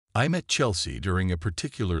I met Chelsea during a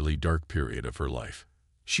particularly dark period of her life.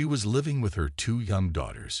 She was living with her two young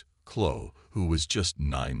daughters, Chloe, who was just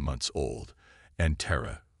 9 months old, and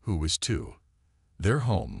Tara, who was 2. Their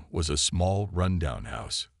home was a small, run-down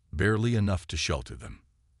house, barely enough to shelter them.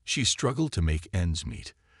 She struggled to make ends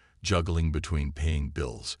meet, juggling between paying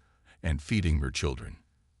bills and feeding her children.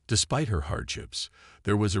 Despite her hardships,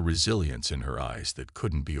 there was a resilience in her eyes that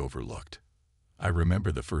couldn't be overlooked. I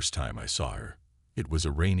remember the first time I saw her. It was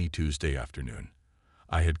a rainy Tuesday afternoon.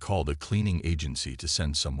 I had called a cleaning agency to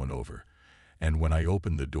send someone over, and when I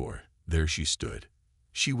opened the door, there she stood.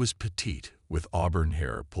 She was petite, with auburn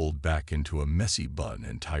hair pulled back into a messy bun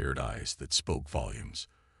and tired eyes that spoke volumes.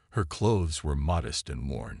 Her clothes were modest and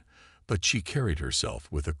worn, but she carried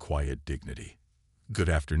herself with a quiet dignity. "Good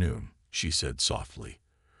afternoon," she said softly,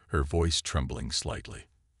 her voice trembling slightly.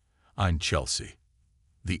 "I'm Chelsea.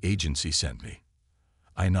 The agency sent me."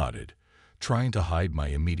 I nodded, trying to hide my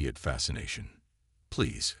immediate fascination.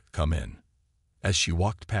 "Please, come in." As she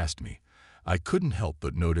walked past me, I couldn't help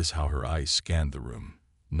but notice how her eyes scanned the room,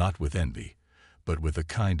 not with envy, but with a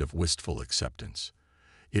kind of wistful acceptance.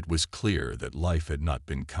 It was clear that life had not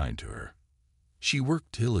been kind to her. She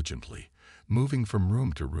worked diligently, moving from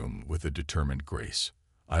room to room with a determined grace.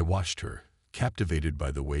 I watched her, captivated by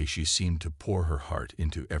the way she seemed to pour her heart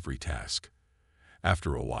into every task.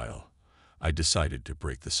 After a while, I decided to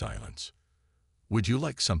break the silence. "Would you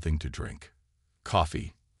like something to drink?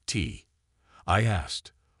 Coffee? Tea?" I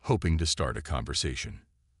asked, hoping to start a conversation.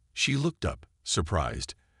 She looked up,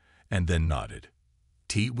 surprised, and then nodded.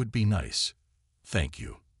 "Tea would be nice. Thank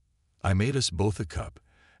you." I made us both a cup,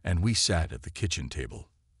 and we sat at the kitchen table.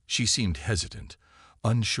 She seemed hesitant,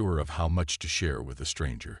 unsure of how much to share with a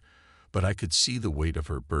stranger, but I could see the weight of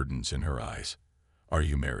her burdens in her eyes. "Are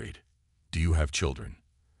you married? Do you have children?"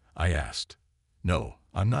 I asked. "No,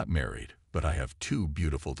 I'm not married, but I have 2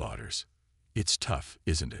 beautiful daughters." "It's tough,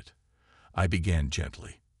 isn't it?" I began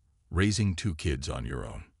gently. "Raising 2 kids on your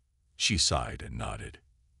own." She sighed and nodded.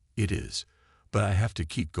 "It is, but I have to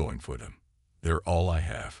keep going for them. They're all I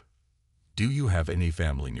have." "Do you have any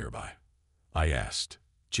family nearby?" I asked,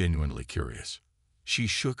 genuinely curious. She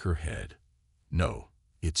shook her head. "No,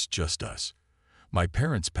 it's just us. My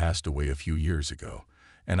parents passed away a few years ago,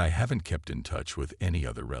 and I haven't kept in touch with any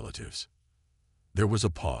other relatives." There was a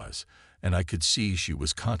pause, and I could see she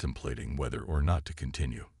was contemplating whether or not to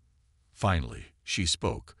continue. Finally, she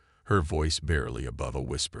spoke, her voice barely above a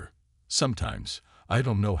whisper. "Sometimes, I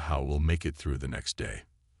don't know how we'll make it through the next day.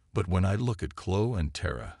 But when I look at Chloe and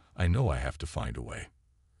Tara, I know I have to find a way."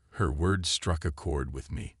 Her words struck a chord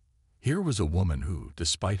with me. Here was a woman who,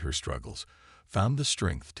 despite her struggles, found the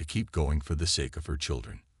strength to keep going for the sake of her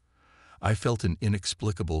children. I felt an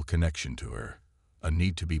inexplicable connection to her, a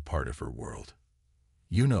need to be part of her world.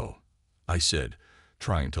 "You know," I said,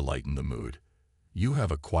 trying to lighten the mood, "you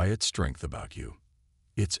have a quiet strength about you.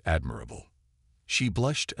 It's admirable." She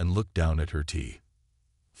blushed and looked down at her tea.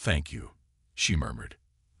 "Thank you," she murmured.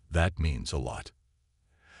 "That means a lot."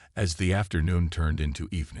 As the afternoon turned into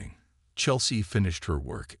evening, Chelsea finished her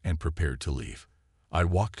work and prepared to leave. I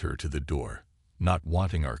walked her to the door, not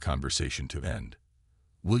wanting our conversation to end.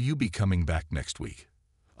 "Will you be coming back next week?"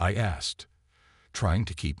 I asked, trying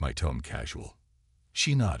to keep my tone casual.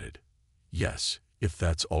 She nodded. "Yes, if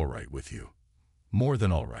that's all right with you." "More than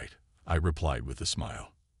all right," I replied with a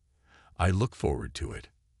smile. "I look forward to it."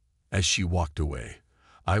 As she walked away,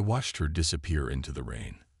 I watched her disappear into the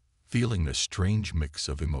rain, feeling a strange mix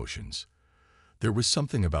of emotions. There was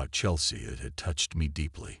something about Chelsea that had touched me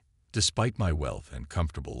deeply. Despite my wealth and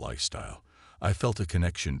comfortable lifestyle, I felt a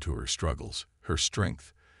connection to her struggles, her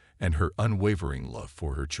strength, and her unwavering love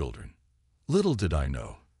for her children. Little did I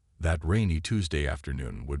know, that rainy Tuesday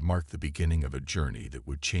afternoon would mark the beginning of a journey that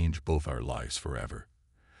would change both our lives forever.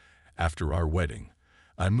 After our wedding,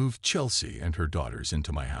 I moved Chelsea and her daughters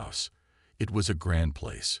into my house. It was a grand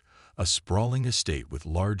place, a sprawling estate with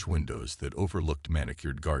large windows that overlooked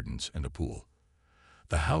manicured gardens and a pool.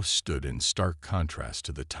 The house stood in stark contrast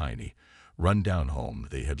to the tiny, run-down home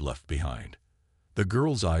they had left behind. The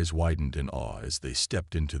girls' eyes widened in awe as they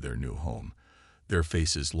stepped into their new home, their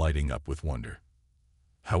faces lighting up with wonder.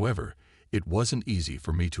 However, it wasn't easy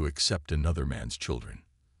for me to accept another man's children.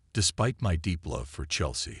 Despite my deep love for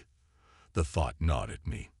Chelsea, the thought gnawed at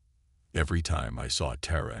me. Every time I saw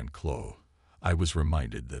Tara and Chloe, I was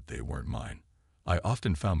reminded that they weren't mine. I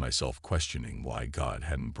often found myself questioning why God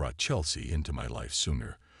hadn't brought Chelsea into my life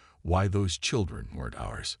sooner, why those children weren't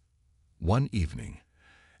ours. One evening,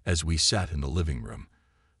 as we sat in the living room,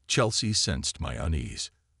 Chelsea sensed my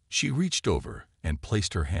unease. She reached over and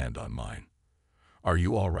placed her hand on mine. "Are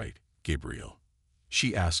you all right, Gabriel?"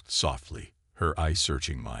 she asked softly, her eyes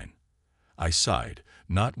searching mine. I sighed,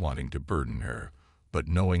 not wanting to burden her, but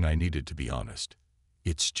knowing I needed to be honest.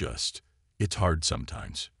 It's hard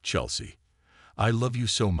sometimes, Chelsea. I love you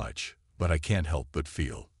so much, but I can't help but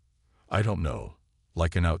feel, I don't know,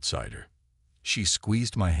 like an outsider. She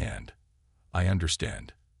squeezed my hand. I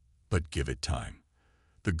understand, but give it time.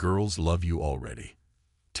 The girls love you already.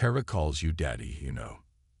 Tara calls you daddy, you know.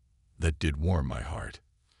 That did warm my heart.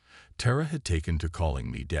 Tara had taken to calling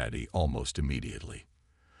me daddy almost immediately.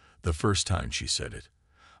 The first time she said it,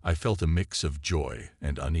 I felt a mix of joy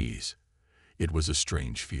and unease. It was a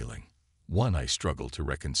strange feeling, one I struggled to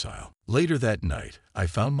reconcile. Later that night, I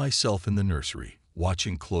found myself in the nursery,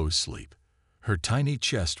 watching Chloe sleep. Her tiny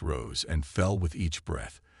chest rose and fell with each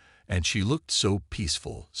breath, and she looked so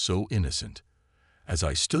peaceful, so innocent. As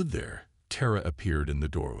I stood there, Tara appeared in the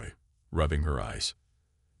doorway, rubbing her eyes.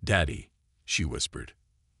 "Daddy," she whispered.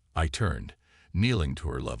 I turned, kneeling to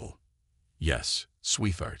her level. "Yes,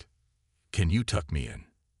 sweetheart." "Can you tuck me in?"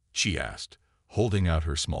 she asked, holding out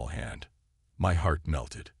her small hand. My heart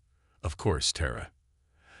melted. "Of course, Tara."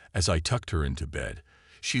 As I tucked her into bed,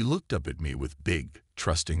 she looked up at me with big,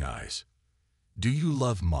 trusting eyes. "Do you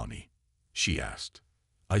love Mommy?" she asked.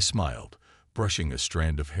 I smiled, brushing a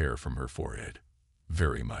strand of hair from her forehead.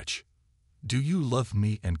 "Very much." "Do you love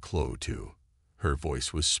me and Chloe too?" Her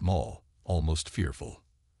voice was small, almost fearful.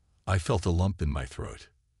 I felt a lump in my throat.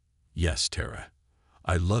 "Yes, Tara.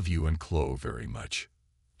 I love you and Chloe very much."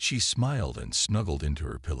 She smiled and snuggled into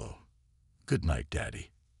her pillow. "Good night,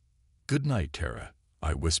 Daddy." "Good night, Tara,"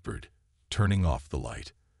 I whispered, turning off the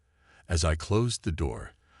light. As I closed the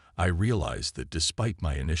door, I realized that despite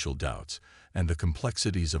my initial doubts and the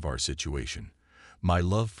complexities of our situation, my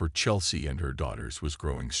love for Chelsea and her daughters was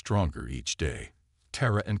growing stronger each day.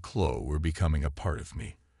 Tara and Chloe were becoming a part of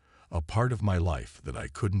me, a part of my life that I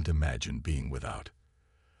couldn't imagine being without.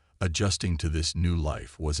 Adjusting to this new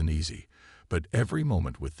life wasn't easy, but every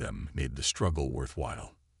moment with them made the struggle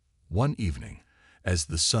worthwhile. One evening, as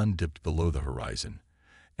the sun dipped below the horizon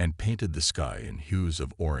and painted the sky in hues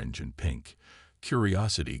of orange and pink,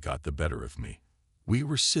 curiosity got the better of me. We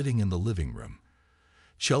were sitting in the living room.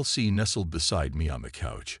 Chelsea nestled beside me on the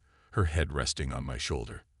couch, her head resting on my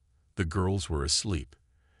shoulder. The girls were asleep,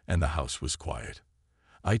 and the house was quiet.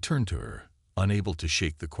 I turned to her, unable to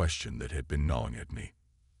shake the question that had been gnawing at me.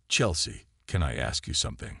 "Chelsea, can I ask you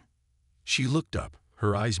something?" She looked up,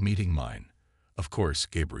 her eyes meeting mine. "Of course,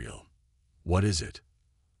 Gabriel." "What is it?"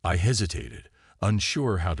 I hesitated,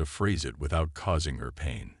 unsure how to phrase it without causing her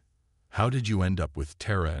pain. "How did you end up with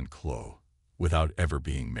Tara and Chloe, without ever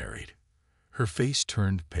being married?" Her face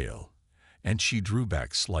turned pale, and she drew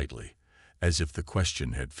back slightly, as if the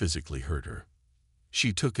question had physically hurt her.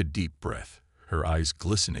 She took a deep breath, her eyes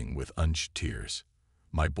glistening with unshed tears.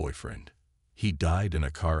 "My boyfriend. He died in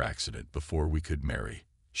a car accident before we could marry,"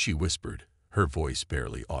 she whispered, her voice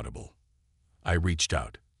barely audible. I reached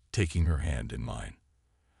out, taking her hand in mine.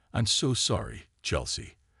 "I'm so sorry,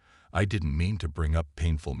 Chelsea. I didn't mean to bring up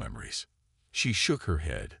painful memories." She shook her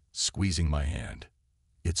head, squeezing my hand.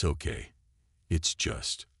 "It's okay.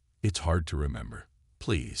 It's hard to remember.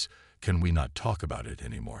 Please, can we not talk about it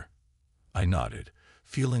anymore?" I nodded,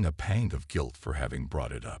 feeling a pang of guilt for having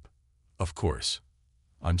brought it up. "Of course.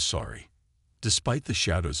 I'm sorry." Despite the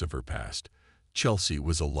shadows of her past, Chelsea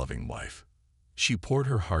was a loving wife. She poured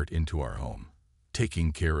her heart into our home,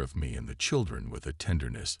 taking care of me and the children with a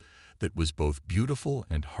tenderness that was both beautiful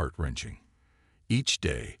and heart-wrenching. Each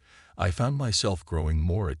day, I found myself growing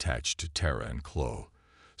more attached to Tara and Chloe,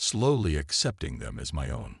 slowly accepting them as my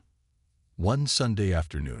own. One Sunday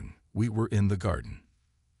afternoon, we were in the garden.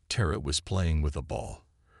 Tara was playing with a ball,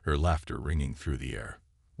 her laughter ringing through the air,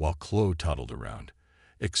 while Chloe toddled around,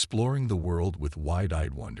 exploring the world with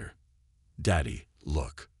wide-eyed wonder. "Daddy,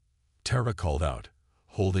 look," Tara called out,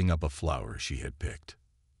 holding up a flower she had picked.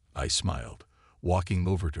 I smiled, walking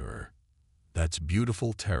over to her. "That's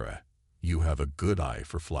beautiful, Tara. You have a good eye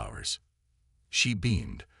for flowers." She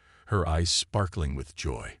beamed, her eyes sparkling with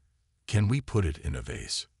joy. "Can we put it in a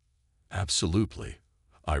vase?" "Absolutely,"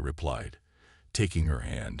 I replied, taking her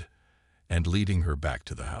hand and leading her back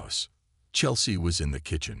to the house. Chelsea was in the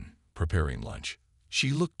kitchen, preparing lunch.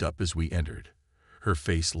 She looked up as we entered, her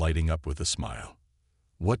face lighting up with a smile.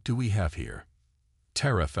 "What do we have here?"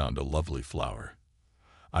 "Tara found a lovely flower,"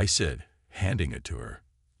 I said, handing it to her.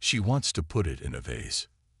 "She wants to put it in a vase."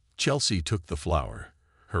 Chelsea took the flower,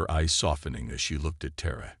 her eyes softening as she looked at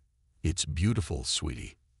Tara. "It's beautiful,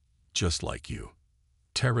 sweetie. Just like you."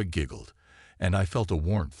 Tara giggled, and I felt a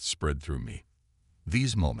warmth spread through me.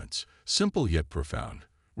 These moments, simple yet profound,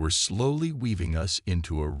 were slowly weaving us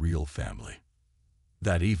into a real family.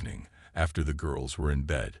 That evening, after the girls were in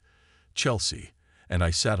bed, Chelsea, and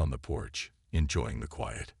I sat on the porch, enjoying the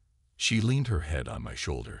quiet. She leaned her head on my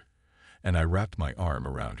shoulder, and I wrapped my arm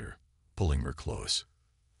around her, pulling her close.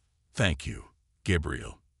 "Thank you,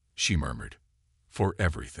 Gabriel," she murmured, "for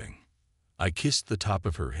everything." I kissed the top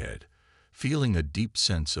of her head, feeling a deep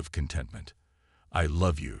sense of contentment. "I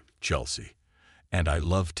love you, Chelsea, and I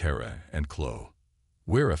love Tara and Chloe.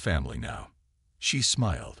 We're a family now." She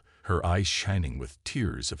smiled, her eyes shining with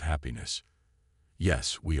tears of happiness.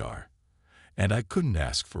 "Yes, we are, and I couldn't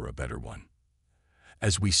ask for a better one."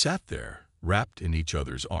 As we sat there, wrapped in each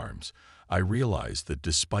other's arms, I realized that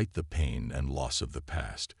despite the pain and loss of the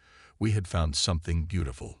past, we had found something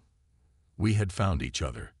beautiful. We had found each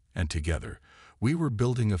other, and together, we were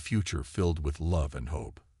building a future filled with love and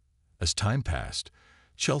hope. As time passed,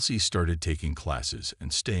 Chelsea started taking classes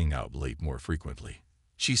and staying out late more frequently.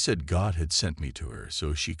 She said God had sent me to her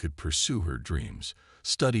so she could pursue her dreams,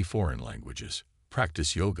 study foreign languages,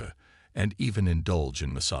 practice yoga, and even indulge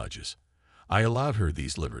in massages. I allowed her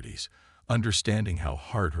these liberties, understanding how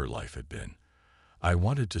hard her life had been. I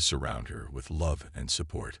wanted to surround her with love and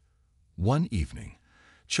support. One evening,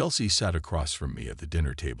 Chelsea sat across from me at the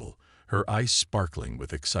dinner table, her eyes sparkling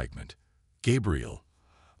with excitement. "Gabriel,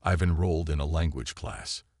 I've enrolled in a language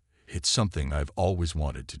class. It's something I've always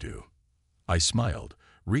wanted to do." I smiled,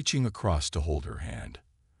 reaching across to hold her hand.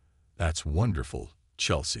 "That's wonderful,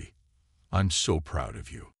 Chelsea. I'm so proud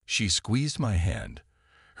of you." She squeezed my hand,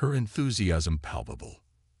 her enthusiasm palpable.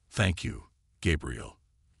 "Thank you, Gabriel.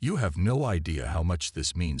 You have no idea how much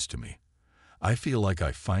this means to me. I feel like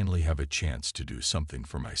I finally have a chance to do something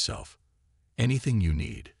for myself. Anything you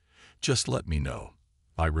need, just let me know,"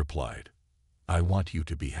 I replied. "I want you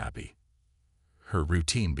to be happy." Her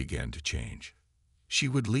routine began to change. She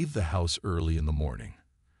would leave the house early in the morning,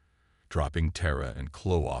 dropping Tara and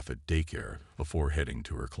Chloe off at daycare before heading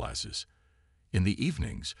to her classes. In the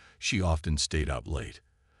evenings, she often stayed out late,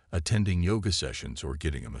 attending yoga sessions or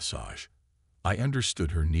getting a massage. I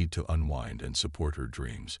understood her need to unwind and support her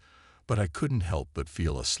dreams, but I couldn't help but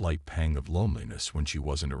feel a slight pang of loneliness when she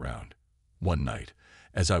wasn't around. One night,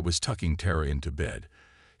 as I was tucking Tara into bed,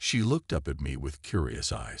 she looked up at me with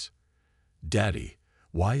curious eyes. "Daddy,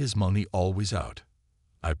 why is Mommy always out?"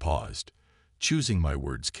 I paused, choosing my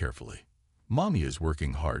words carefully. "Mommy is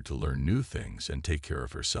working hard to learn new things and take care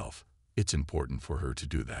of herself. It's important for her to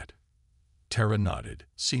do that." Tara nodded,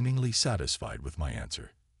 seemingly satisfied with my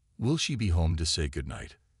answer. "Will she be home to say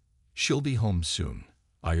goodnight?" "She'll be home soon,"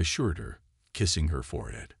 I assured her, kissing her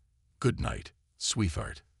forehead. "Good night,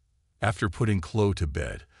 sweetheart." After putting Chloe to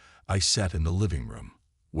bed, I sat in the living room,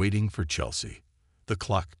 waiting for Chelsea. The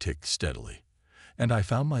clock ticked steadily, and I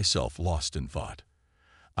found myself lost in thought.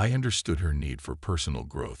 I understood her need for personal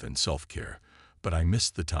growth and self-care, but I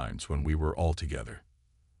missed the times when we were all together.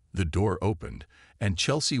 The door opened, and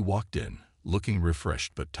Chelsea walked in, looking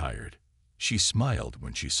refreshed but tired. She smiled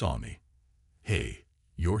when she saw me. "Hey,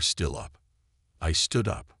 you're still up." I stood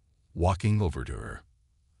up, walking over to her.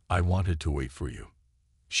 "I wanted to wait for you."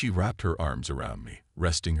 She wrapped her arms around me,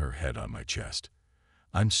 resting her head on my chest.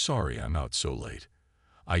 "I'm sorry I'm out so late.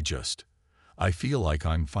 I feel like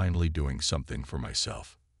I'm finally doing something for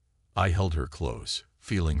myself." I held her close,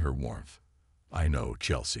 feeling her warmth. "I know,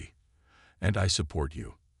 Chelsea, and I support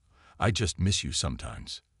you. I just miss you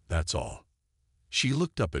sometimes, that's all." She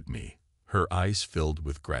looked up at me, her eyes filled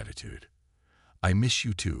with gratitude. "I miss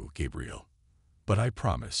you too, Gabriel. But I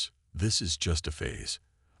promise, this is just a phase.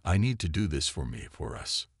 I need to do this for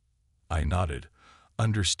us." I nodded,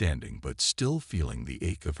 understanding but still feeling the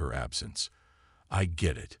ache of her absence. "I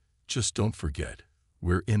get it. Just don't forget,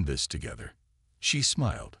 we're in this together." She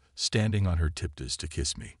smiled, standing on her tiptoes to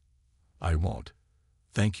kiss me. "I won't.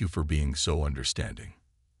 Thank you for being so understanding."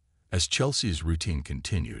 As Chelsea's routine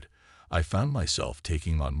continued, I found myself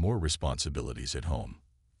taking on more responsibilities at home.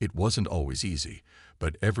 It wasn't always easy,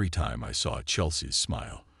 but every time I saw Chelsea's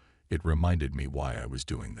smile, it reminded me why I was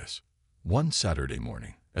doing this. One Saturday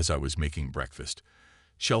morning, as I was making breakfast,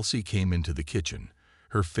 Chelsea came into the kitchen,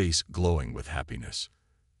 her face glowing with happiness.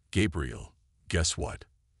 "Gabriel, guess what?"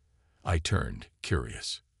 I turned,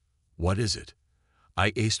 curious. "What is it?"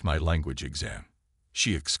 "I aced my language exam,"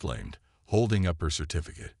 she exclaimed, holding up her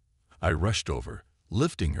certificate. I rushed over,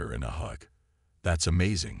 lifting her in a hug. "That's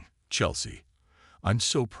amazing, Chelsea. I'm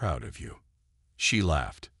so proud of you." She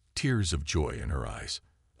laughed, tears of joy in her eyes.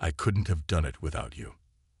 "I couldn't have done it without you."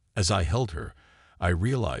 As I held her, I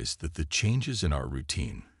realized that the changes in our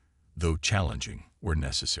routine, though challenging, were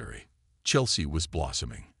necessary. Chelsea was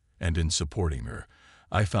blossoming, and in supporting her,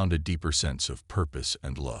 I found a deeper sense of purpose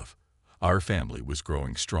and love. Our family was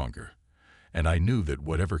growing stronger, and I knew that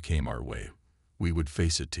whatever came our way, we would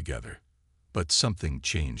face it together. But something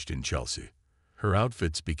changed in Chelsea. Her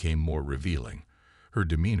outfits became more revealing, her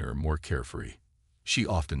demeanor more carefree. She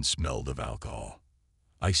often smelled of alcohol.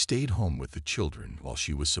 I stayed home with the children while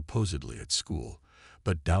she was supposedly at school,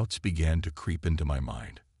 but doubts began to creep into my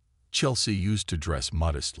mind. Chelsea used to dress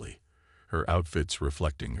modestly, her outfits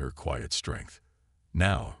reflecting her quiet strength.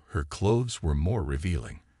 Now, her clothes were more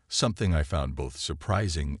revealing, something I found both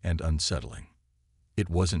surprising and unsettling. It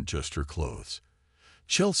wasn't just her clothes.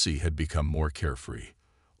 Chelsea had become more carefree,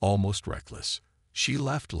 almost reckless. She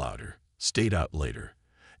laughed louder, stayed out later,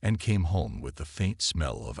 and came home with the faint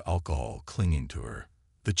smell of alcohol clinging to her.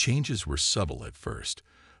 The changes were subtle at first,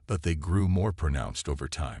 but they grew more pronounced over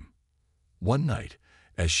time. One night,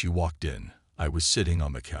 as she walked in, I was sitting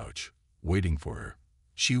on the couch, waiting for her.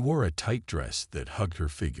 She wore a tight dress that hugged her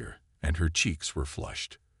figure, and her cheeks were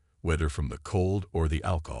flushed. Whether from the cold or the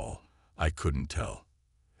alcohol, I couldn't tell.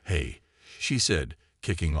 "Hey," she said,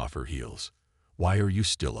 kicking off her heels. "Why are you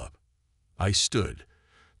still up?" I stood,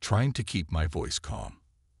 trying to keep my voice calm.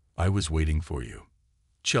 "I was waiting for you.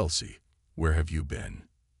 Chelsea, where have you been?"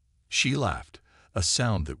 She laughed, a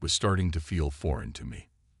sound that was starting to feel foreign to me.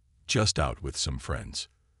 "Just out with some friends."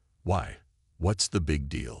 "Why? What's the big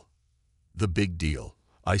deal?" "The big deal,"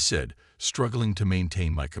 I said, struggling to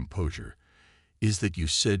maintain my composure, "is that you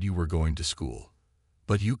said you were going to school,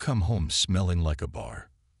 but you come home smelling like a bar.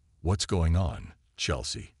 What's going on,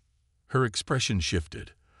 Chelsea?" Her expression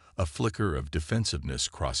shifted, a flicker of defensiveness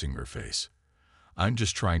crossing her face. "I'm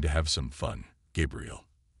just trying to have some fun, Gabriel.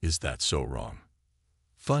 Is that so wrong?"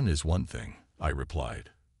 "Fun is one thing," I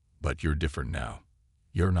replied, "but you're different now.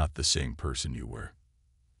 You're not the same person you were."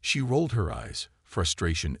 She rolled her eyes,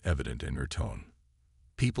 frustration evident in her tone.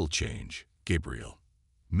 "People change, Gabriel.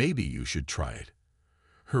 Maybe you should try it."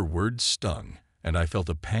 Her words stung, and I felt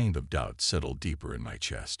a pang of doubt settle deeper in my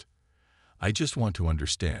chest. "I just want to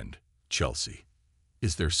understand, Chelsea.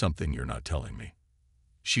 Is there something you're not telling me?"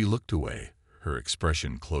 She looked away, her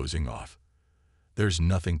expression closing off. "There's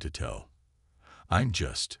nothing to tell. I'm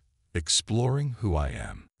just exploring who I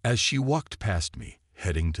am." As she walked past me,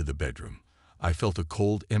 heading to the bedroom, I felt a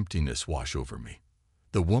cold emptiness wash over me.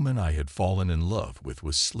 The woman I had fallen in love with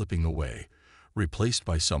was slipping away, replaced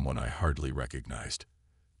by someone I hardly recognized.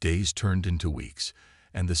 Days turned into weeks,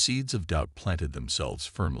 and the seeds of doubt planted themselves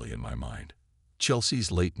firmly in my mind.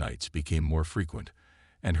 Chelsea's late nights became more frequent,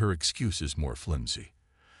 and her excuses more flimsy.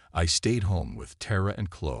 I stayed home with Tara and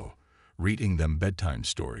Chloe, reading them bedtime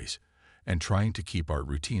stories, and trying to keep our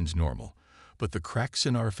routines normal, but the cracks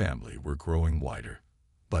in our family were growing wider.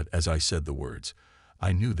 But as I said the words,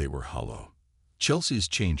 I knew they were hollow. Chelsea's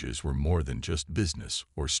changes were more than just business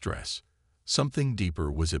or stress. Something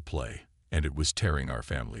deeper was at play, and it was tearing our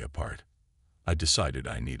family apart. I decided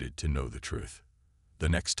I needed to know the truth. The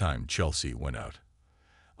next time Chelsea went out,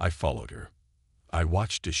 I followed her. I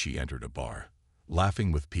watched as she entered a bar,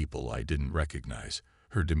 laughing with people I didn't recognize,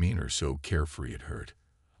 her demeanor so carefree it hurt.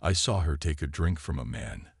 I saw her take a drink from a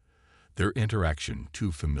man, their interaction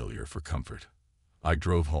too familiar for comfort. I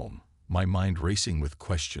drove home, my mind racing with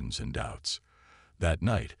questions and doubts. That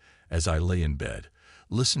night, as I lay in bed,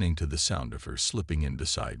 listening to the sound of her slipping in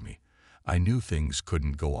beside me, I knew things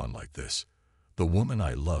couldn't go on like this. The woman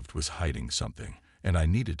I loved was hiding something, and I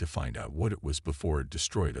needed to find out what it was before it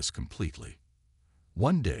destroyed us completely.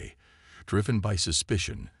 One day, driven by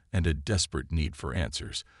suspicion and a desperate need for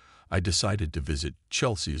answers, I decided to visit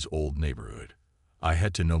Chelsea's old neighborhood. I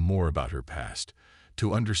had to know more about her past,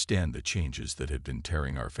 to understand the changes that had been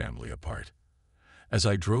tearing our family apart. As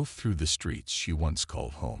I drove through the streets she once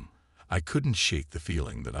called home, I couldn't shake the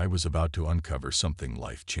feeling that I was about to uncover something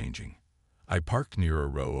life-changing. I parked near a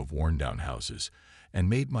row of worn-down houses and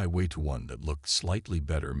made my way to one that looked slightly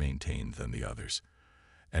better maintained than the others.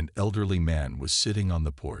 An elderly man was sitting on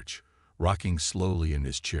the porch, rocking slowly in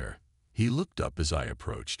his chair. He looked up as I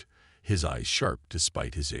approached, his eyes sharp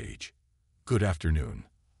despite his age. "Good afternoon,"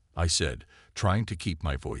 I said, trying to keep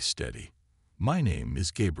my voice steady. "My name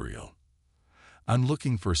is Gabriel. I'm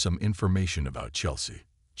looking for some information about Chelsea.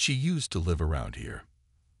 She used to live around here."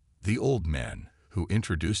 The old man, who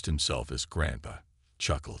introduced himself as Grandpa,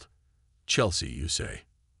 chuckled. "Chelsea, you say?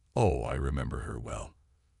 Oh, I remember her well.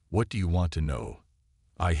 What do you want to know?"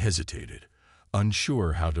 I hesitated,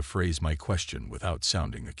 unsure how to phrase my question without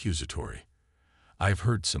sounding accusatory. "I've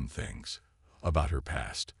heard some things about her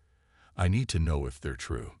past. I need to know if they're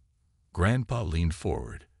true." Grandpa leaned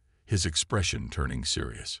forward, his expression turning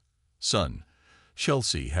serious. "Son,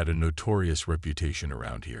 Chelsea had a notorious reputation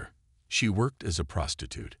around here. She worked as a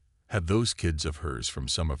prostitute, had those kids of hers from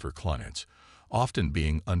some of her clients, often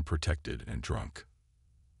being unprotected and drunk."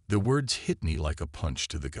 The words hit me like a punch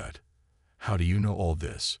to the gut. "How do you know all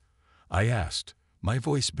this?" I asked, my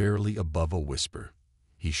voice barely above a whisper.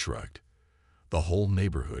 He shrugged. The whole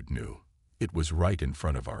neighborhood knew. It was right in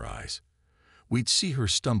front of our eyes. We'd see her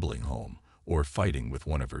stumbling home or fighting with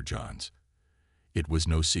one of her Johns. It was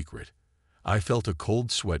no secret. I felt a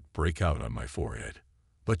cold sweat break out on my forehead.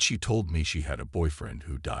 But she told me she had a boyfriend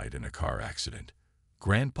who died in a car accident.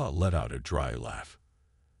 Grandpa let out a dry laugh.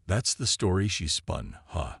 That's the story she spun,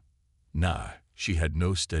 huh? Nah, she had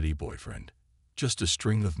no steady boyfriend. Just a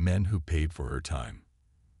string of men who paid for her time.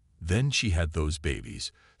 Then she had those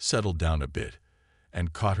babies, settled down a bit,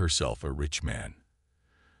 and caught herself a rich man.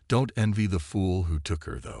 Don't envy the fool who took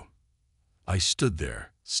her, though. I stood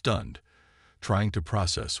there, stunned, trying to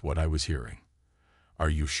process what I was hearing. Are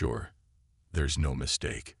you sure? There's no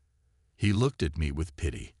mistake. He looked at me with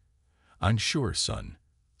pity. I'm sure, son.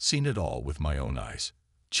 Seen it all with my own eyes.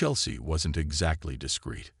 Chelsea wasn't exactly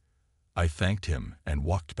discreet. I thanked him and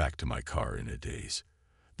walked back to my car in a daze.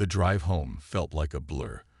 The drive home felt like a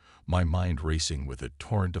blur, my mind racing with a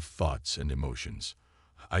torrent of thoughts and emotions.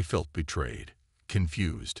 I felt betrayed,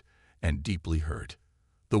 confused, and deeply hurt.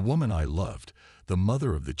 The woman I loved, the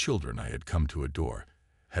mother of the children I had come to adore,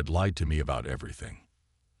 had lied to me about everything.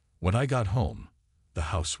 When I got home,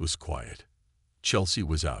 the house was quiet. Chelsea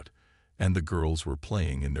was out, and the girls were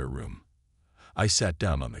playing in their room. I sat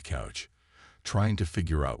down on the couch, trying to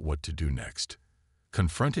figure out what to do next.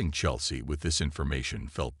 Confronting Chelsea with this information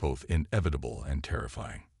felt both inevitable and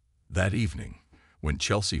terrifying. That evening, when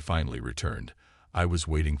Chelsea finally returned, I was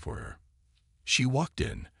waiting for her. She walked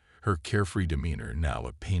in, her carefree demeanor now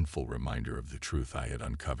a painful reminder of the truth I had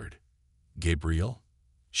uncovered. "Gabriel?"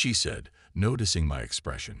 she said, noticing my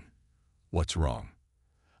expression. "What's wrong?"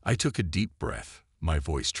 I took a deep breath, my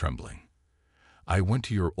voice trembling. "I went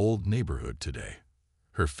to your old neighborhood today."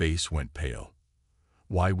 Her face went pale.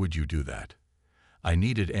 "Why would you do that?" I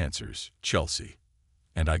needed answers, Chelsea,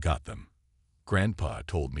 and I got them. Grandpa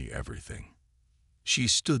told me everything. She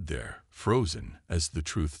stood there, frozen, as the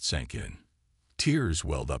truth sank in. Tears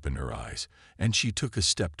welled up in her eyes, and she took a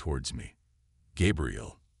step towards me.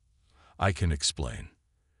 "Gabriel, I can explain."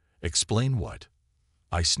 "Explain what?"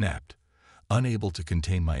 I snapped, unable to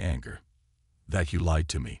contain my anger. "That you lied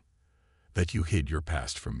to me. That you hid your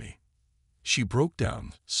past from me." She broke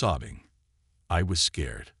down, sobbing. "I was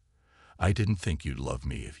scared. I didn't think you'd love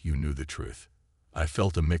me if you knew the truth." I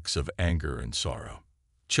felt a mix of anger and sorrow.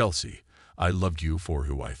 "Chelsea, I loved you for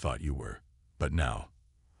who I thought you were, but now,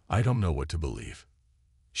 I don't know what to believe."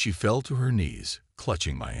 She fell to her knees,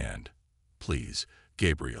 clutching my hand. "Please,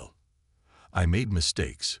 Gabriel. I made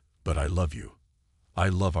mistakes, but I love you. I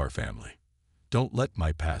love our family. Don't let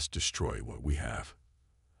my past destroy what we have."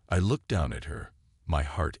 I looked down at her, my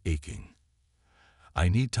heart aching. "I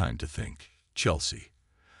need time to think, Chelsea.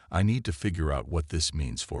 I need to figure out what this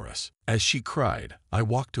means for us." As she cried, I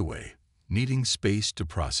walked away, needing space to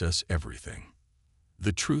process everything.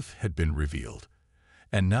 The truth had been revealed,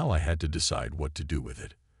 and now I had to decide what to do with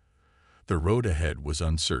it. The road ahead was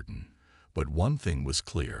uncertain, but one thing was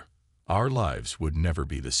clear. Our lives would never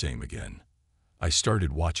be the same again. I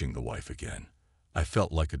started watching The Wife again. I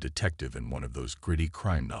felt like a detective in one of those gritty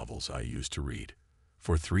crime novels I used to read.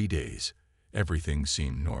 For 3 days, everything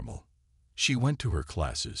seemed normal. She went to her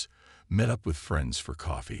classes, met up with friends for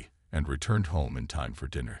coffee, and returned home in time for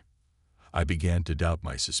dinner. I began to doubt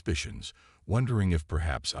my suspicions, wondering if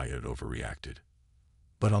perhaps I had overreacted.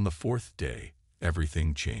 But on the 4th day,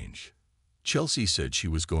 everything changed. Chelsea said she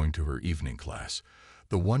was going to her evening class,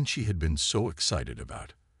 the one she had been so excited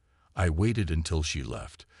about. I waited until she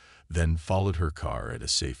left, then followed her car at a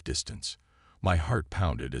safe distance. My heart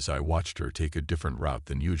pounded as I watched her take a different route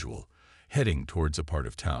than usual, heading towards a part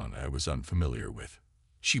of town I was unfamiliar with.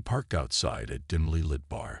 She parked outside a dimly lit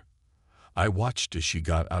bar. I watched as she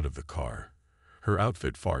got out of the car, her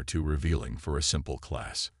outfit far too revealing for a simple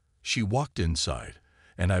class. She walked inside,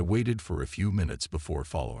 and I waited for a few minutes before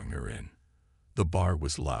following her in. The bar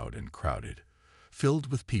was loud and crowded, filled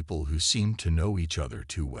with people who seemed to know each other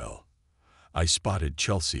too well. I spotted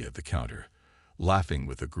Chelsea at the counter, laughing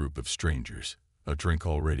with a group of strangers, a drink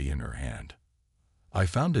already in her hand. I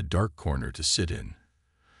found a dark corner to sit in,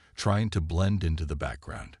 trying to blend into the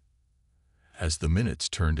background. As the minutes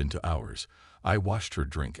turned into hours, I watched her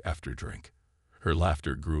drink after drink. Her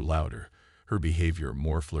laughter grew louder, her behavior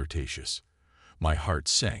more flirtatious. My heart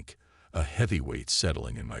sank, a heavy weight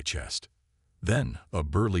settling in my chest. Then a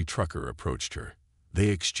burly trucker approached her. They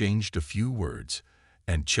exchanged a few words,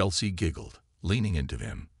 and Chelsea giggled, leaning into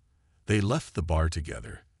him. They left the bar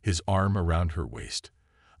together, his arm around her waist.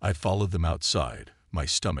 I followed them outside, my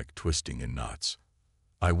stomach twisting in knots.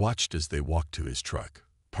 I watched as they walked to his truck,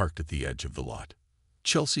 parked at the edge of the lot.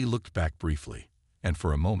 Chelsea looked back briefly, and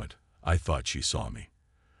for a moment, I thought she saw me.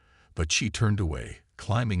 But she turned away,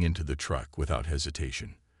 climbing into the truck without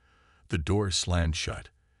hesitation. The door slammed shut,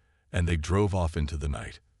 and they drove off into the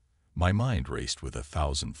night. My mind raced with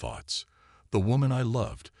 1,000 thoughts. The woman I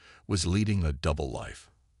loved was leading a double life.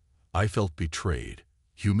 I felt betrayed,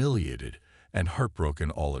 humiliated, and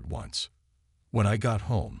heartbroken all at once. When I got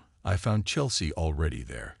home, I found Chelsea already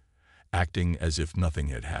there, acting as if nothing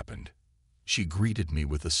had happened. She greeted me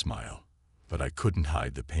with a smile, but I couldn't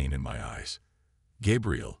hide the pain in my eyes.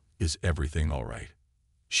 "Gabriel, is everything all right?"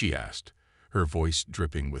 she asked, her voice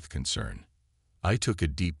dripping with concern. I took a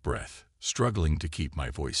deep breath, struggling to keep my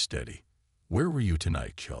voice steady. "Where were you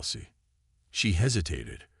tonight, Chelsea?" She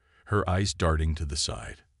hesitated, her eyes darting to the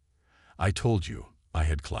side. "I told you, I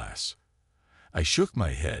had class." I shook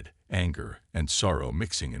my head, anger and sorrow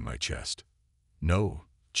mixing in my chest. "No,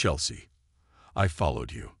 Chelsea. I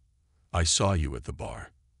followed you. I saw you at the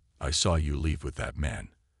bar. I saw you leave with that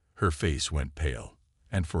man." Her face went pale,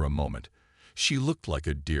 and for a moment, she looked like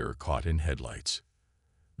a deer caught in headlights.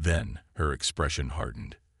 Then her expression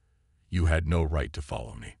hardened. "You had no right to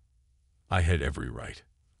follow me." "I had every right,"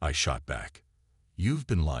 I shot back. "You've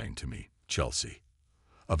been lying to me, Chelsea.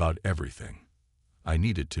 About everything." I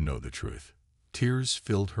needed to know the truth. Tears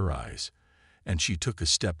filled her eyes, and she took a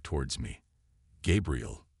step towards me.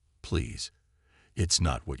 "Gabriel, please. It's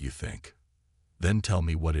not what you think." "Then tell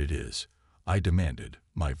me what it is," I demanded,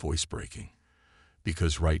 my voice breaking.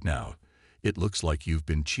 "Because right now, it looks like you've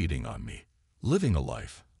been cheating on me, living a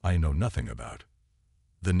life I know nothing about."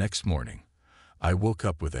 The next morning, I woke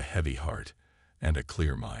up with a heavy heart and a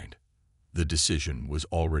clear mind. The decision was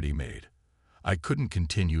already made. I couldn't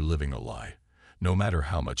continue living a lie, no matter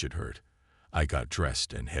how much it hurt. I got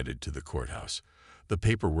dressed and headed to the courthouse, the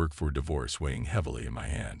paperwork for divorce weighing heavily in my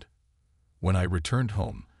hand. When I returned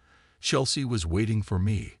home, Chelsea was waiting for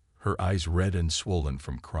me, her eyes red and swollen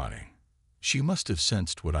from crying. She must have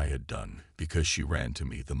sensed what I had done because she ran to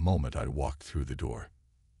me the moment I walked through the door.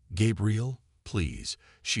 "Gabriel, please,"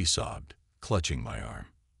 she sobbed, clutching my arm.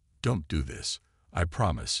 "Don't do this. I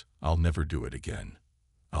promise I'll never do it again.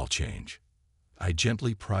 I'll change." I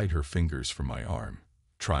gently pried her fingers from my arm,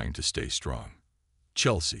 trying to stay strong.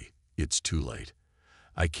 "Chelsea, it's too late.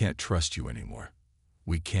 I can't trust you anymore.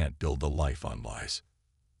 We can't build a life on lies."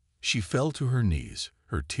 She fell to her knees,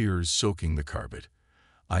 her tears soaking the carpet.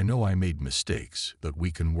 "I know I made mistakes, but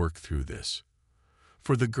we can work through this.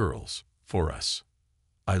 For the girls, for us."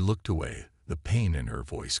 I looked away, the pain in her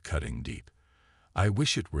voice cutting deep. "I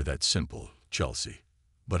wish it were that simple, Chelsea.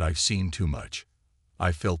 But I've seen too much.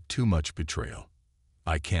 I felt too much betrayal.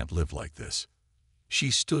 I can't live like this." She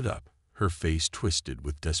stood up, her face twisted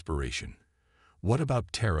with desperation. "What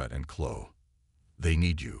about Tara and Chloe? They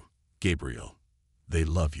need you, Gabriel. They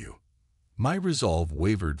love you." My resolve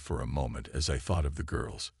wavered for a moment as I thought of the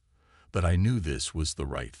girls, but I knew this was the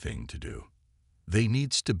right thing to do. They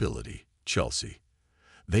need stability, Chelsea.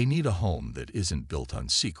 They need a home that isn't built on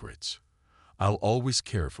secrets. I'll always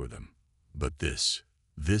care for them, but this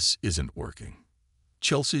isn't working.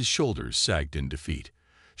 Chelsea's shoulders sagged in defeat.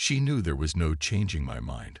 She knew there was no changing my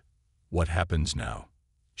mind. "What happens now?"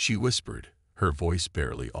 she whispered, her voice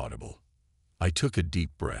barely audible. I took a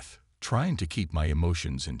deep breath, trying to keep my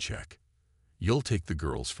emotions in check. "You'll take the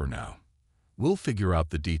girls for now. We'll figure out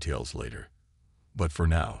the details later. But for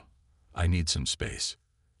now, I need some space."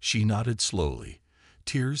 She nodded slowly,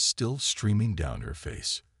 tears still streaming down her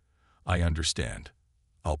face. "I understand.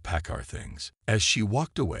 I'll pack our things." As she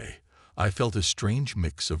walked away, I felt a strange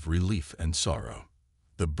mix of relief and sorrow.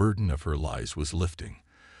 The burden of her lies was lifting,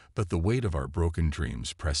 but the weight of our broken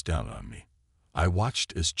dreams pressed down on me. I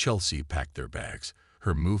watched as Chelsea packed their bags,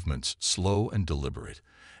 her movements slow and deliberate,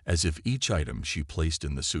 as if each item she placed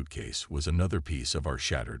in the suitcase was another piece of our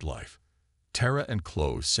shattered life. Tara and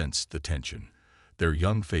Chloe sensed the tension, their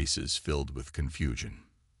young faces filled with confusion.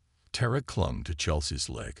 Tara clung to Chelsea's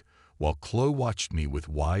leg, while Chloe watched me with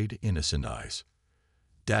wide, innocent eyes.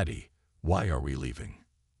 "Daddy, why are we leaving?"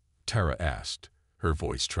 Tara asked, her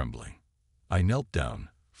voice trembling. I knelt down,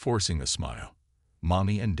 forcing a smile.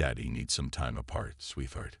 "Mommy and Daddy need some time apart,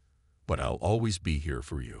 sweetheart. But I'll always be here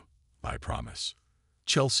for you, I promise."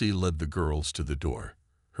 Chelsea led the girls to the door,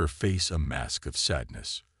 her face a mask of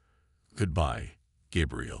sadness. "Goodbye,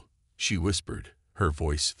 Gabriel," she whispered, her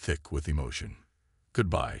voice thick with emotion.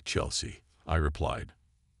 "Goodbye, Chelsea," I replied,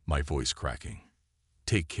 my voice cracking.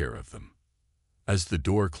 "Take care of them." As the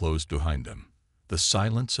door closed behind them, the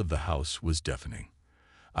silence of the house was deafening.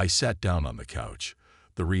 I sat down on the couch,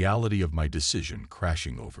 the reality of my decision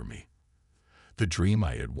crashing over me. The dream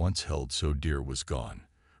I had once held so dear was gone,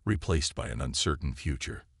 replaced by an uncertain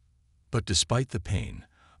future. But despite the pain,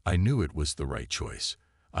 I knew it was the right choice.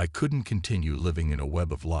 I couldn't continue living in a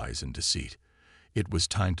web of lies and deceit. It was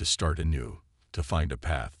time to start anew, to find a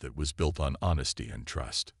path that was built on honesty and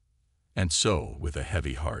trust. And so, with a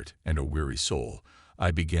heavy heart and a weary soul,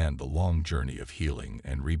 I began the long journey of healing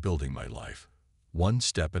and rebuilding my life, one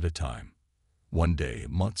step at a time. One day,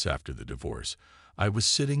 months after the divorce, I was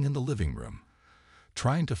sitting in the living room,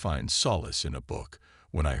 trying to find solace in a book,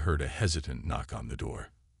 when I heard a hesitant knock on the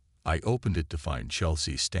door. I opened it to find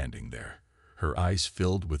Chelsea standing there, her eyes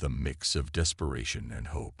filled with a mix of desperation and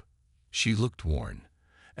hope. She looked worn,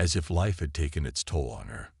 as if life had taken its toll on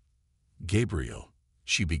her. "Gabriel,"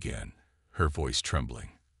 she began, her voice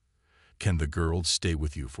trembling, "can the girls stay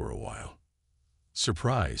with you for a while?"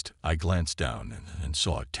 Surprised, I glanced down and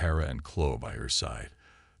saw Tara and Chloe by her side,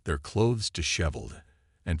 their clothes disheveled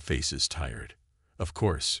and faces tired. "Of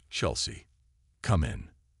course, Chelsea. Come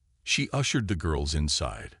in." She ushered the girls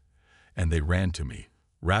inside, and they ran to me,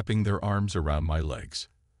 wrapping their arms around my legs.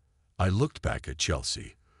 I looked back at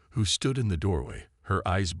Chelsea, who stood in the doorway, her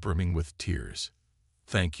eyes brimming with tears.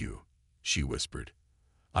 "Thank you," she whispered.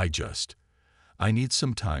 I need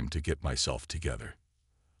some time to get myself together."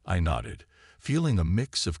 I nodded, feeling a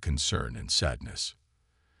mix of concern and sadness.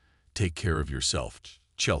 "Take care of yourself,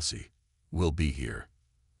 Chelsea. We'll be here."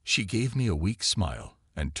 She gave me a weak smile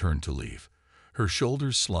and turned to leave, her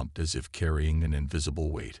shoulders slumped as if carrying an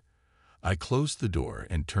invisible weight. I closed the door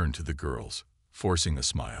and turned to the girls, forcing a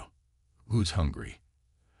smile. "Who's hungry?"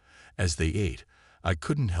 As they ate, I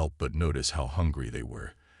couldn't help but notice how hungry they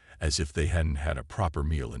were, as if they hadn't had a proper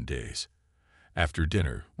meal in days. After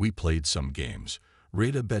dinner, we played some games,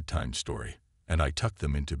 read a bedtime story, and I tucked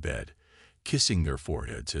them into bed, kissing their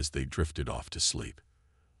foreheads as they drifted off to sleep.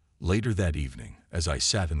 Later that evening, as I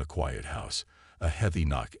sat in the quiet house, a heavy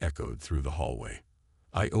knock echoed through the hallway.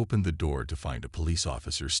 I opened the door to find a police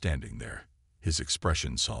officer standing there, his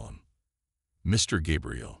expression solemn. "Mr.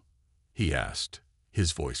 Gabriel?" he asked,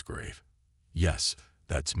 his voice grave. "Yes,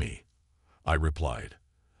 that's me," I replied,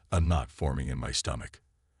 a knot forming in my stomach.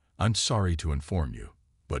 "I'm sorry to inform you,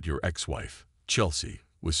 but your ex-wife, Chelsea,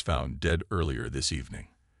 was found dead earlier this evening.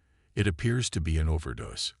 It appears to be an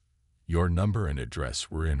overdose. Your number and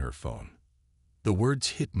address were in her phone." The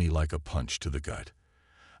words hit me like a punch to the gut.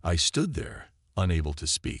 I stood there, unable to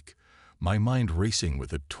speak, my mind racing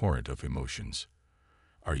with a torrent of emotions.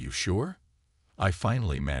 "Are you sure?" I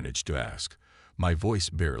finally managed to ask, my voice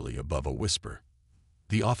barely above a whisper.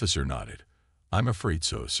 The officer nodded. "I'm afraid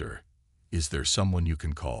so, sir. Is there someone you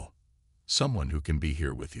can call? Someone who can be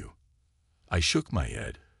here with you?" I shook my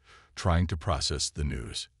head, trying to process the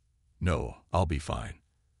news. "No, I'll be fine.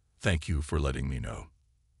 Thank you for letting me know."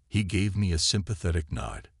 He gave me a sympathetic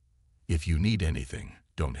nod. "If you need anything,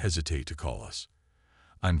 don't hesitate to call us.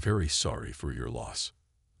 I'm very sorry for your loss."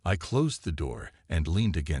 I closed the door and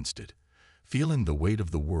leaned against it, feeling the weight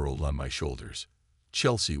of the world on my shoulders.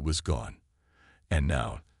 Chelsea was gone, and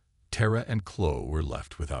now Tara and Chloe were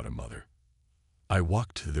left without a mother. I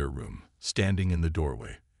walked to their room, standing in the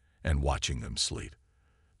doorway, and watching them sleep.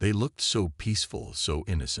 They looked so peaceful, so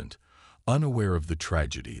innocent, unaware of the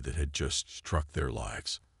tragedy that had just struck their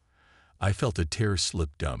lives. I felt a tear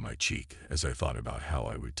slip down my cheek as I thought about how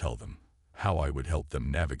I would tell them, how I would help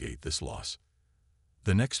them navigate this loss.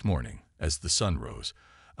 The next morning, as the sun rose,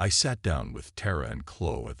 I sat down with Tara and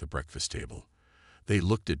Chloe at the breakfast table. They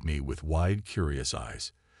looked at me with wide, curious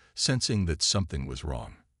eyes, sensing that something was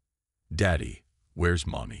wrong. "Daddy, where's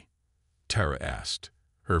Mommy?" Tara asked,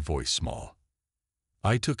 her voice small.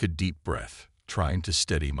 I took a deep breath, trying to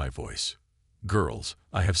steady my voice. "Girls,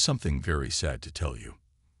 I have something very sad to tell you.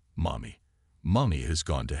 Mommy has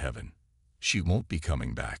gone to heaven. She won't be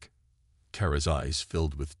coming back." Tara's eyes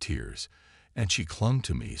filled with tears, and she clung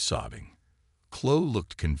to me, sobbing. Chloe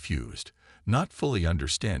looked confused, not fully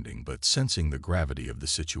understanding but sensing the gravity of the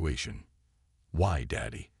situation. "Why,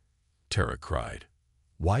 Daddy?" Tara cried.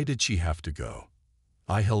 "Why did she have to go?"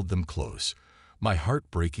 I held them close, my heart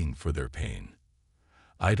breaking for their pain.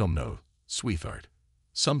 "I don't know, sweetheart.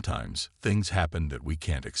 Sometimes things happen that we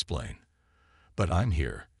can't explain. But I'm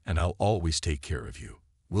here, and I'll always take care of you.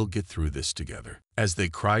 We'll get through this together." As they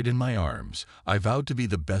cried in my arms, I vowed to be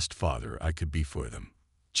the best father I could be for them.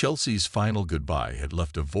 Chelsea's final goodbye had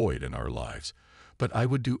left a void in our lives, but I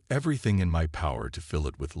would do everything in my power to fill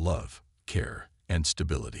it with love, care, and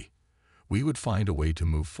stability. We would find a way to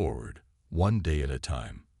move forward, one day at a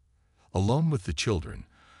time. Alone with the children,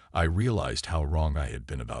 I realized how wrong I had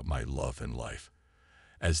been about my love and life.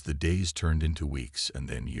 As the days turned into weeks and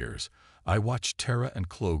then years, I watched Tara and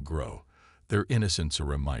Chloe grow, their innocence a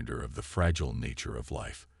reminder of the fragile nature of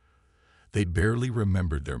life. They barely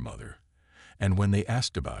remembered their mother, and when they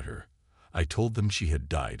asked about her, I told them she had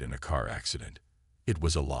died in a car accident. It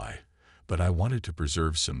was a lie, but I wanted to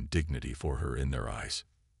preserve some dignity for her in their eyes.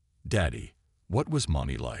 "Daddy, what was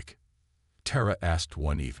Mommy like?" Tara asked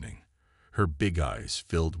one evening, her big eyes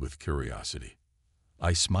filled with curiosity.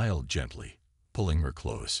 I smiled gently, pulling her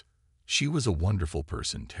close. "She was a wonderful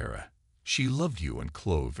person, Tara. She loved you and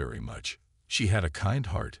Chloe very much. She had a kind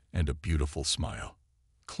heart and a beautiful smile."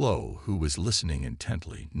 Chloe, who was listening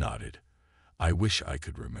intently, nodded. "I wish I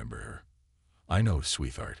could remember her." "I know,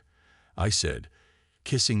 sweetheart," I said,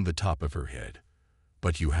 kissing the top of her head.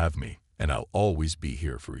 "But you have me, and I'll always be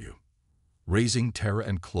here for you." Raising Tara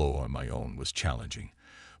and Chloe on my own was challenging,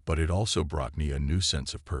 but it also brought me a new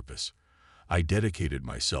sense of purpose. I dedicated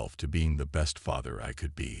myself to being the best father I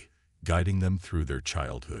could be, guiding them through their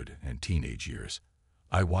childhood and teenage years.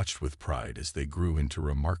 I watched with pride as they grew into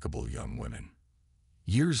remarkable young women.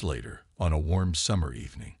 Years later, on a warm summer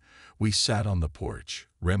evening, we sat on the porch,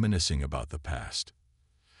 reminiscing about the past.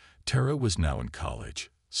 Tara was now in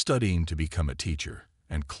college, studying to become a teacher,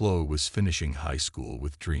 and Chloe was finishing high school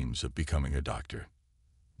with dreams of becoming a doctor.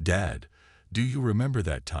 "Dad, do you remember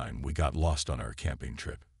that time we got lost on our camping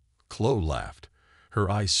trip?" Chloe laughed, her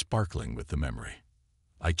eyes sparkling with the memory.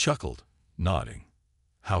 I chuckled, nodding.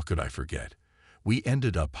 How could I forget? We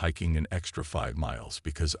ended up hiking an extra 5 miles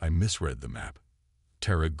because I misread the map.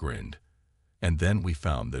 Tara grinned. "And then we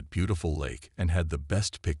found that beautiful lake and had the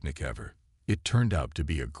best picnic ever. It turned out to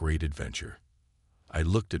be a great adventure." I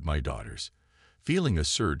looked at my daughters, feeling a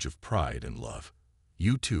surge of pride and love.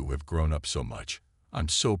 "You two have grown up so much. I'm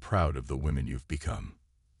so proud of the women you've become."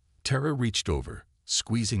 Tara reached over,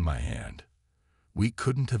 squeezing my hand. "We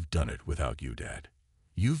couldn't have done it without you, Dad.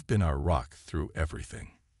 You've been our rock through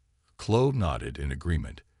everything." Chloe nodded in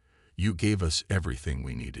agreement. "You gave us everything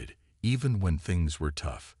we needed, even when things were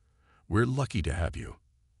tough. We're lucky to have you."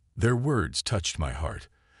 Their words touched my heart,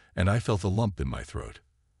 and I felt a lump in my throat.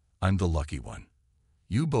 I'm the lucky one.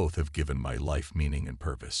 You both have given my life meaning and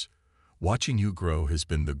purpose. Watching you grow has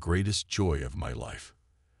been the greatest joy of my life.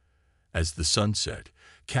 As the sun set,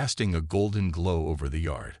 casting a golden glow over the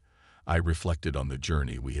yard, I reflected on the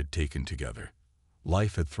journey we had taken together.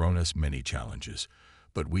 Life had thrown us many challenges,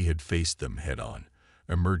 but we had faced them head-on,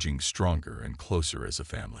 emerging stronger and closer as a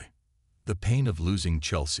family. The pain of losing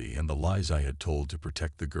Chelsea and the lies I had told to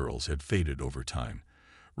protect the girls had faded over time,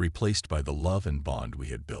 replaced by the love and bond we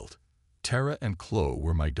had built. Tara and Chloe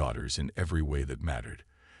were my daughters in every way that mattered,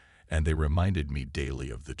 and they reminded me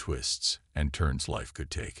daily of the twists and turns life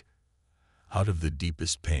could take. Out of the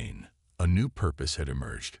deepest pain, a new purpose had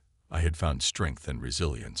emerged. I had found strength and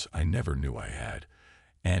resilience I never knew I had,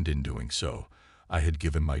 and in doing so, I had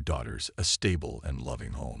given my daughters a stable and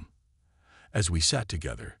loving home. As we sat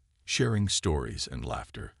together, sharing stories and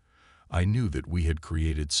laughter, I knew that we had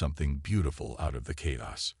created something beautiful out of the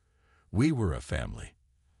chaos. We were a family,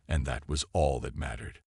 and that was all that mattered.